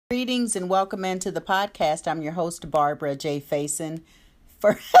Greetings and welcome into the podcast. I'm your host, Barbara J. Faison.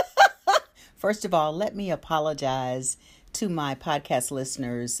 First of all, let me apologize to my podcast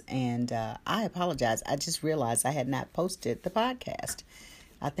listeners, and I apologize. I just realized I had not posted the podcast.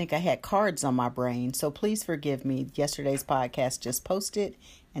 I think I had cards on my brain, so please forgive me. Yesterday's podcast just posted,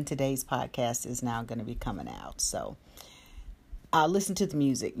 and today's podcast is now going to be coming out. So listen to the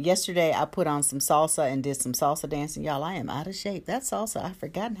music. Yesterday, I put on some salsa and did some salsa dancing. Y'all, I am out of shape. That salsa, I've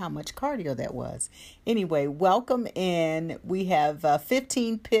forgotten how much cardio that was. Anyway, welcome in. We have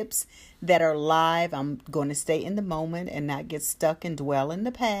 15 pips that are live. I'm going to stay in the moment and not get stuck and dwell in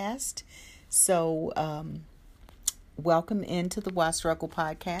the past. So, welcome into the Why Struggle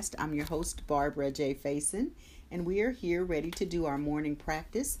podcast. I'm your host, Barbara J. Faison, and we are here ready to do our morning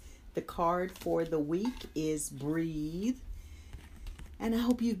practice. The card for the week is Breathe. And I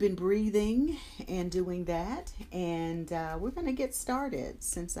hope you've been breathing and doing that. And we're going to get started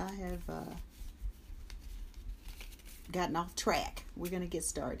since I have gotten off track. We're going to get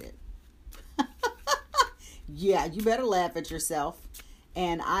started. Yeah, you better laugh at yourself.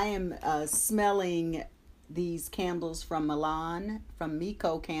 And I am smelling these candles from Milan, from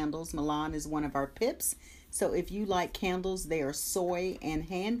Miko Candles. Milan is one of our pips. So if you like candles, they are soy and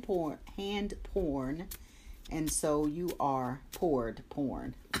hand porn. And so you are poured.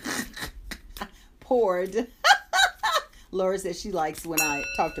 Laura says she likes when I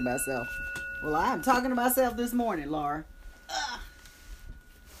talk to myself. Well, I am talking to myself this morning, Laura.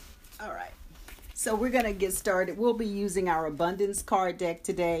 All right. So we're going to get started. We'll be using our abundance card deck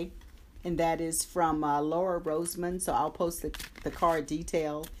today. And that is from Laura Roseman. So I'll post the card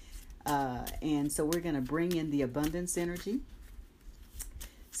detail. And so we're going to bring in the abundance energy.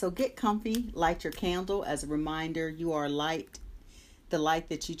 So get comfy, light your candle. As a reminder, you are the light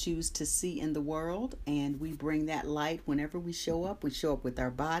that you choose to see in the world. And we bring that light whenever we show up. We show up with our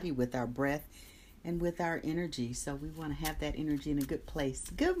body, with our breath, and with our energy. So we want to have that energy in a good place.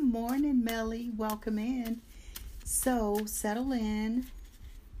 Good morning, Melly. Welcome in. So settle in.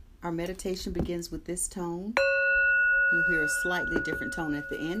 Our meditation begins with this tone. You'll hear a slightly different tone at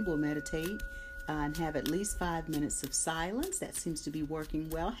the end. We'll meditate. And have at least 5 minutes of silence. That seems to be working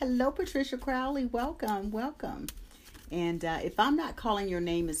well. Hello, Patricia Crowley. Welcome. And if I'm not calling your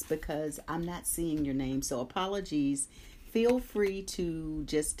name, it's because I'm not seeing your name. So apologies. Feel free to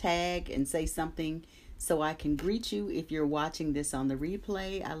just tag and say something so I can greet you if you're watching this on the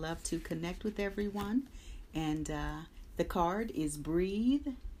replay. I love to connect with everyone. And the card is Breathe.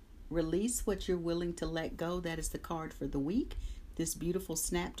 Release what you're willing to let go. That is the card for the week. This beautiful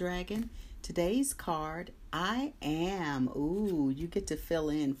snapdragon. Today's card, I am. Ooh, you get to fill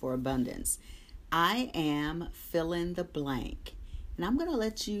in for abundance. I am fill in the blank. And I'm going to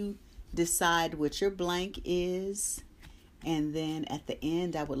let you decide what your blank is. And then at the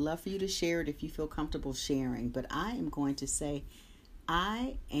end, I would love for you to share it if you feel comfortable sharing. But I am going to say,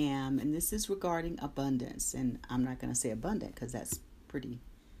 I am, and this is regarding abundance. And I'm not going to say abundant because that's pretty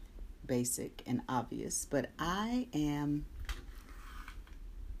basic and obvious. But I am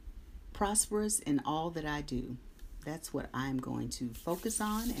prosperous in all that I do. That's what I'm going to focus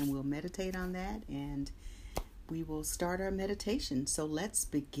on, and we'll meditate on that, and we will start our meditation. So let's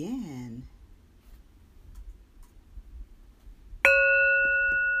begin.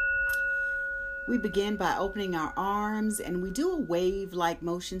 We begin by opening our arms, and we do a wave-like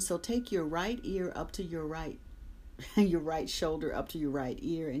motion. So take your right ear up to your right, your right shoulder up to your right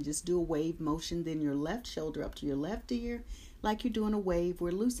ear, and just do a wave motion. Then your left shoulder up to your left ear, like you're doing a wave.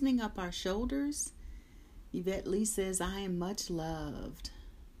 We're loosening up our shoulders. Yvette Lee says, I am much loved.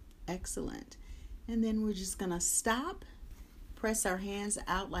 Excellent. And then we're just going to stop. Press our hands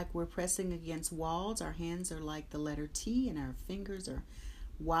out like we're pressing against walls. Our hands are like the letter T, and our fingers are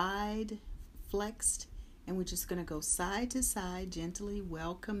wide, flexed. And we're just going to go side to side, gently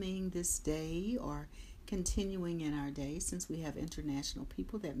welcoming this day or continuing in our day, since we have international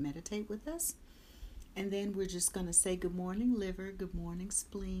people that meditate with us. And then we're just going to say good morning, liver, good morning,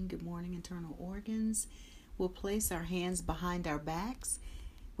 spleen, good morning, internal organs. We'll place our hands behind our backs.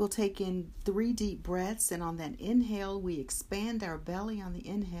 We'll take in 3 deep breaths, and on that inhale, we expand our belly on the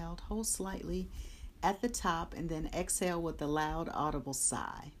inhale, hold slightly at the top, and then exhale with a loud, audible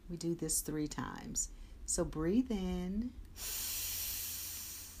sigh. We do this 3 times. So breathe in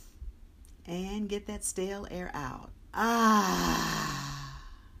and get that stale air out.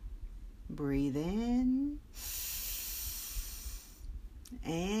 Breathe in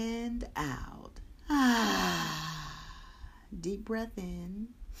and out. Deep breath in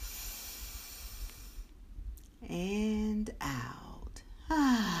and out.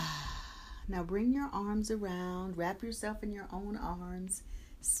 Now bring your arms around. Wrap yourself in your own arms.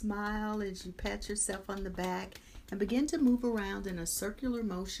 Smile as you pat yourself on the back and begin to move around in a circular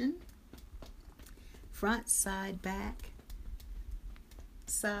motion. Front, side, back,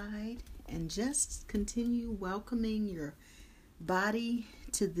 side, and just continue welcoming your body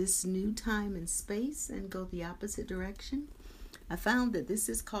to this new time and space and go the opposite direction. I found that this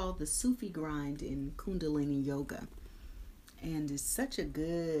is called the Sufi grind in Kundalini Yoga. And it's such a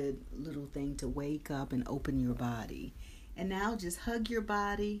good little thing to wake up and open your body. And now just hug your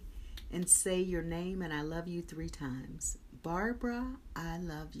body and say your name and I love you 3 times. Barbara, I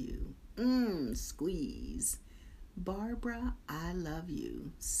love you. Squeeze. Barbara, I love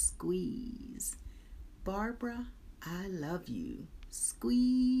you. Squeeze. Barbara, I love you. Squeeze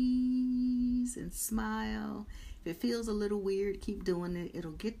and smile. If it feels a little weird, keep doing it.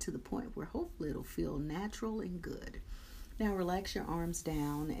 It'll get to the point where hopefully it'll feel natural and good. Now relax your arms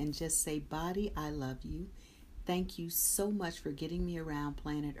down and just say, body, I love you. Thank you so much for getting me around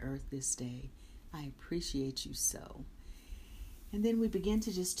planet Earth this day. I appreciate you so. And then we begin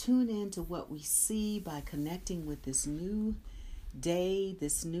to just tune in to what we see by connecting with this new day,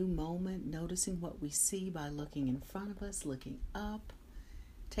 this new moment, noticing what we see by looking in front of us, looking up,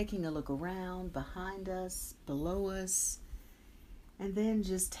 taking a look around, behind us, below us, and then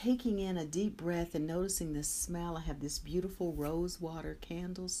just taking in a deep breath and noticing the smell. I have this beautiful rose water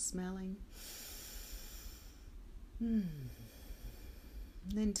candles smelling.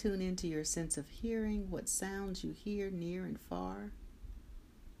 Then tune into your sense of hearing, what sounds you hear near and far.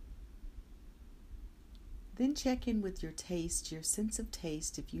 Then check in with your taste, your sense of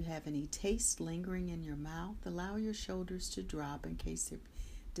taste. If you have any taste lingering in your mouth, allow your shoulders to drop in case they've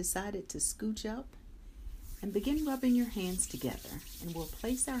decided to scooch up. And begin rubbing your hands together. And we'll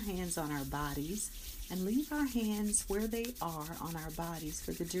place our hands on our bodies and leave our hands where they are on our bodies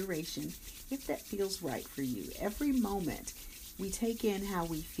for the duration, if that feels right for you. Every moment we take in how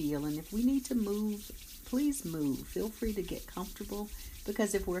we feel, and if we need to move, please move. Feel free to get comfortable,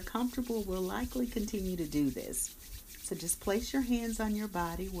 because if we're comfortable, we'll likely continue to do this. So just place your hands on your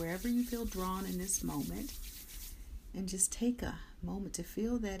body wherever you feel drawn in this moment, and just take a moment to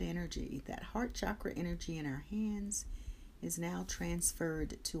feel that energy. That heart chakra energy in our hands is now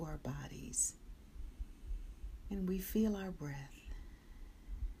transferred to our bodies. And we feel our breath.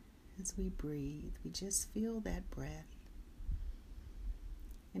 As we breathe, we just feel that breath.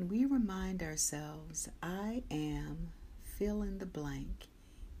 And we remind ourselves, I am fill in the blank.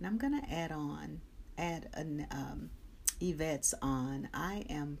 And I'm going to add an Yvette's on. I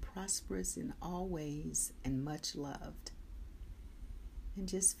am prosperous in all ways and much loved. And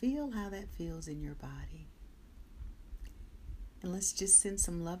just feel how that feels in your body. And let's just send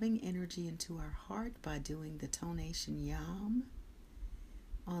some loving energy into our heart by doing the tonation Yam.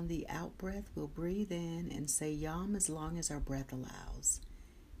 On the out breath, we'll breathe in and say Yam as long as our breath allows.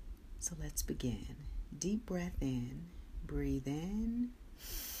 So let's begin. Deep breath in. Breathe in.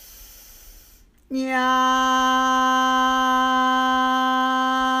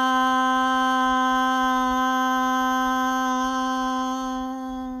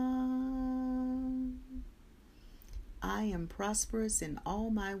 I am prosperous in all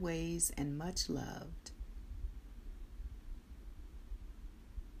my ways and much loved.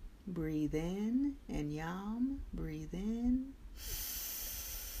 Breathe in and Yam. Breathe in.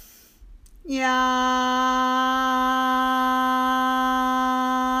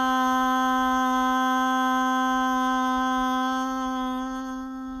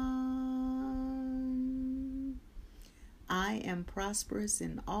 I am prosperous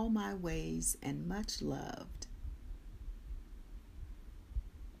in all my ways and much loved.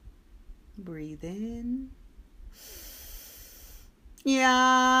 Breathe in.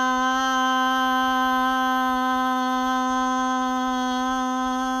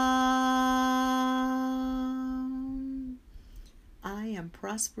 I am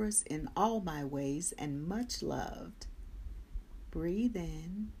prosperous in all my ways and much loved. Breathe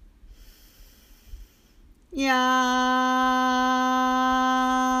in.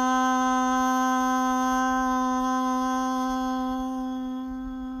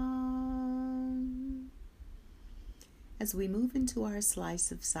 As we move into our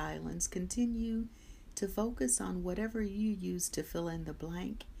slice of silence, continue to focus on whatever you use to fill in the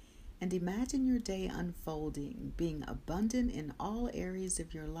blank, and imagine your day unfolding, being abundant in all areas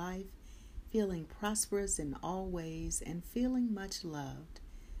of your life, feeling prosperous in all ways, and feeling much loved.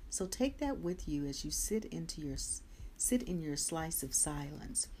 So take that with you as you sit in your slice of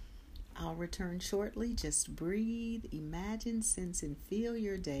silence. I'll return shortly. Just breathe, imagine, sense, and feel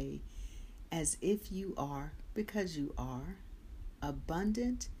your day as if you are, because you are,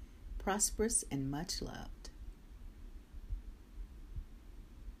 abundant, prosperous, and much loved.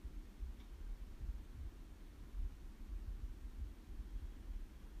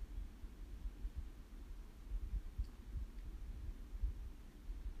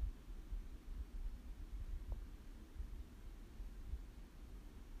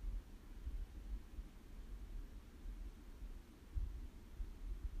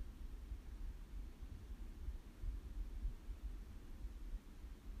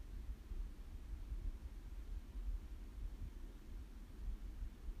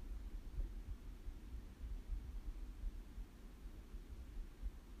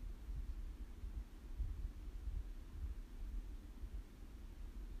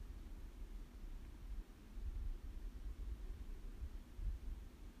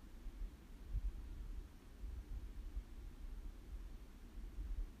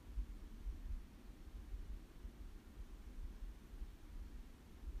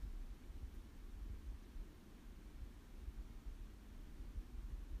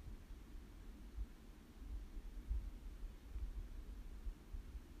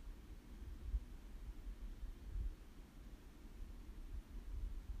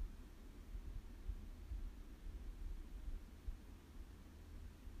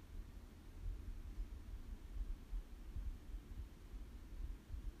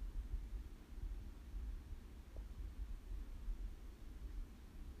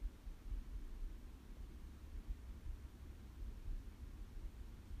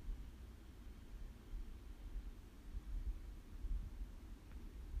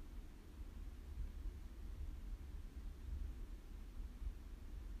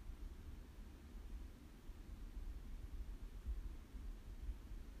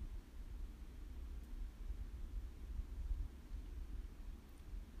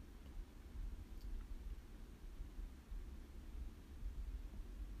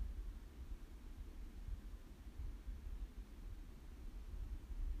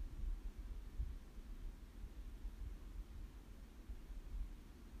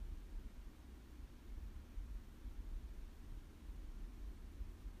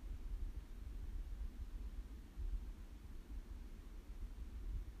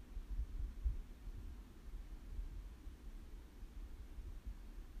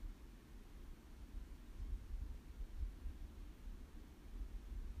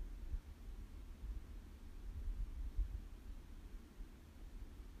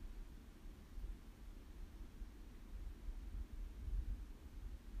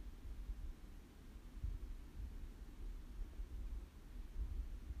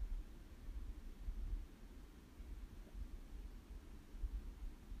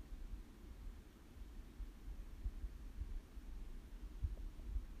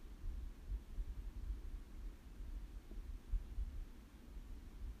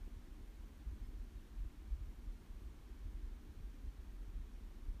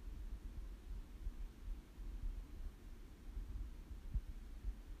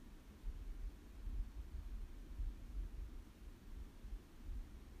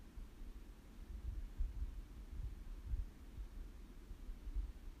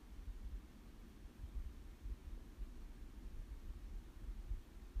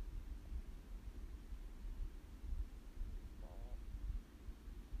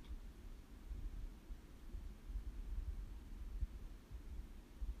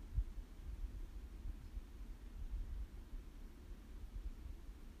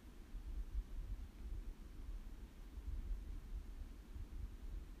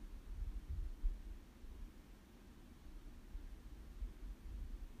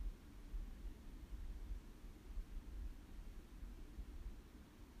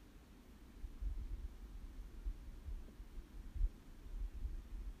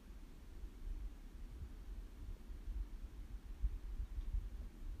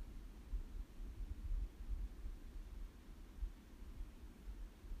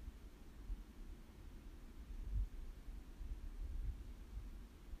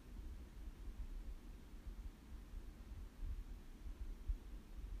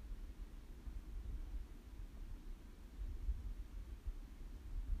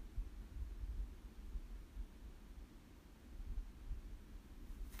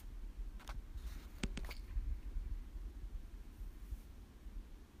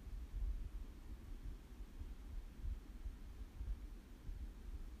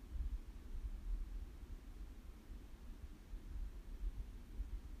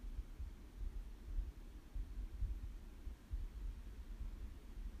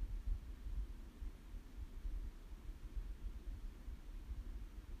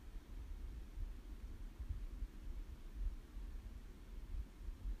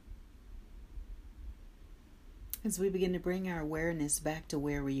 As we begin to bring our awareness back to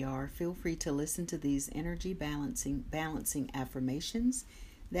where we are, feel free to listen to these energy balancing affirmations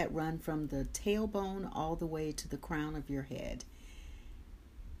that run from the tailbone all the way to the crown of your head.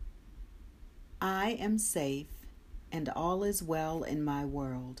 I am safe and all is well in my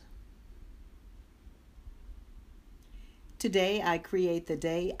world. Today I create the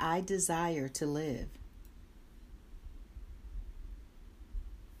day I desire to live.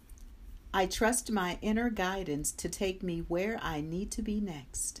 I trust my inner guidance to take me where I need to be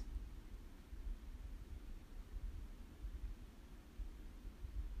next.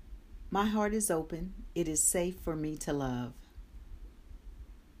 My heart is open. It is safe for me to love.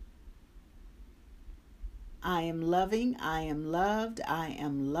 I am loving. I am loved. I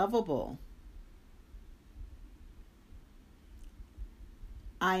am lovable.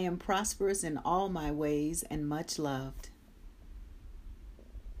 I am prosperous in all my ways and much loved.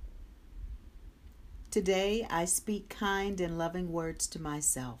 Today, I speak kind and loving words to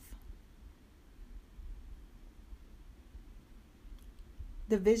myself.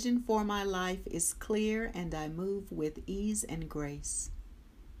 The vision for my life is clear and I move with ease and grace.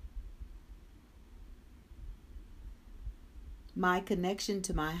 My connection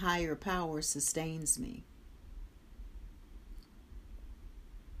to my higher power sustains me.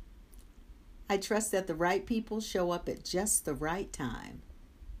 I trust that the right people show up at just the right time.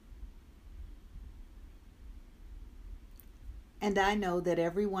 And I know that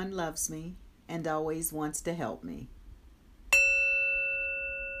everyone loves me and always wants to help me.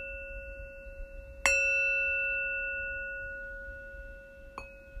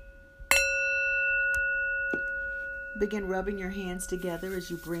 Begin rubbing your hands together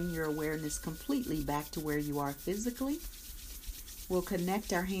as you bring your awareness completely back to where you are physically. We'll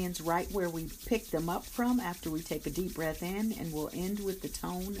connect our hands right where we picked them up from after we take a deep breath in, and we'll end with the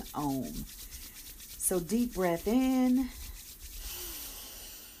tone Om. So deep breath in.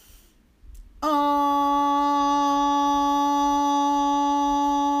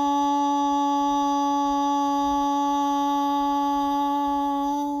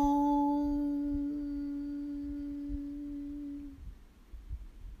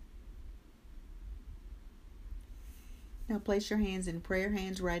 Now place your hands in prayer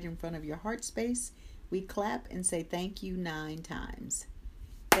hands right in front of your heart space. We clap and say thank you 9 times.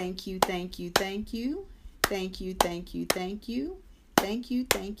 Thank you, thank you, thank you. Thank you, thank you, thank you. Thank you,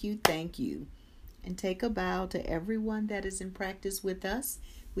 thank you, thank you. And take a bow to everyone that is in practice with us.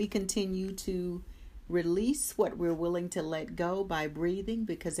 We continue to release what we're willing to let go by breathing,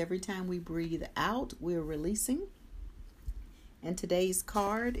 because every time we breathe out, we're releasing. And today's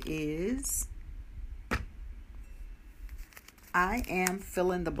card is I am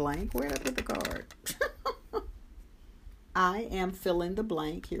fill in the blank. Where did I put the card? I am fill in the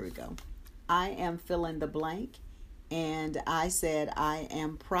blank. Here we go. I am fill in the blank. And I said, I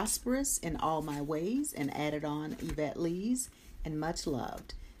am prosperous in all my ways, and added on Yvette Lees and much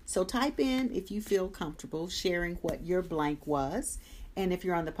loved. So type in if you feel comfortable sharing what your blank was. And if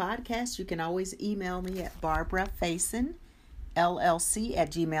you're on the podcast, you can always email me at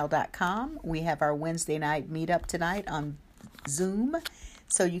barbarafayson.llc@gmail.com. We have our Wednesday night meetup tonight on Zoom.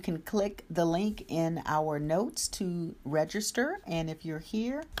 So you can click the link in our notes to register. And if you're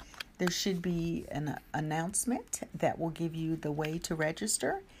here, there should be an announcement that will give you the way to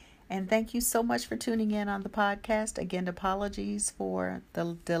register. And thank you so much for tuning in on the podcast. Again, apologies for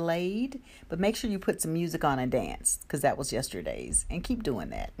the delayed, but make sure you put some music on and dance, because that was yesterday's, and keep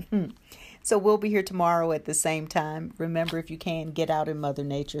doing that. So we'll be here tomorrow at the same time. Remember, if you can, get out in Mother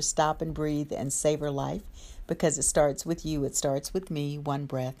Nature, stop and breathe and savor life, because it starts with you. It starts with me. One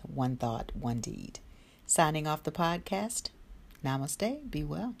breath, one thought, one deed. Signing off the podcast. Namaste. Be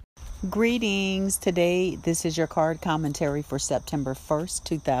well. Greetings. Today, this is your card commentary for September 1st,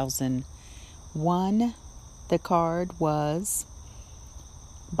 2001. The card was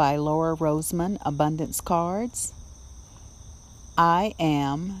by Laura Roseman, Abundance Cards. I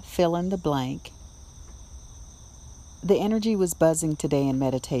am fill in the blank. The energy was buzzing today in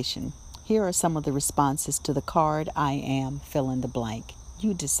meditation. Here are some of the responses to the card I am fill in the blank.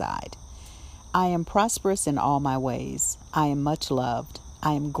 You decide. I am prosperous in all my ways. I am much loved.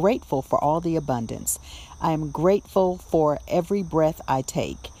 I am grateful for all the abundance. I am grateful for every breath I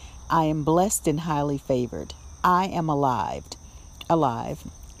take. I am blessed and highly favored. I am alive. I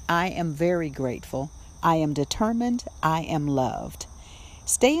am very grateful. I am determined. I am loved.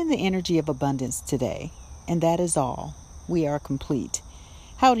 Stay in the energy of abundance today. And that is all. We are complete.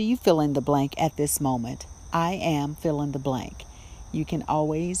 How do you fill in the blank at this moment? I am fill in the blank. You can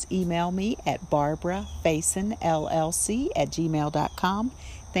always email me at barbarafayson.llc@gmail.com.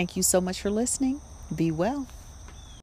 Thank you so much for listening. Be well.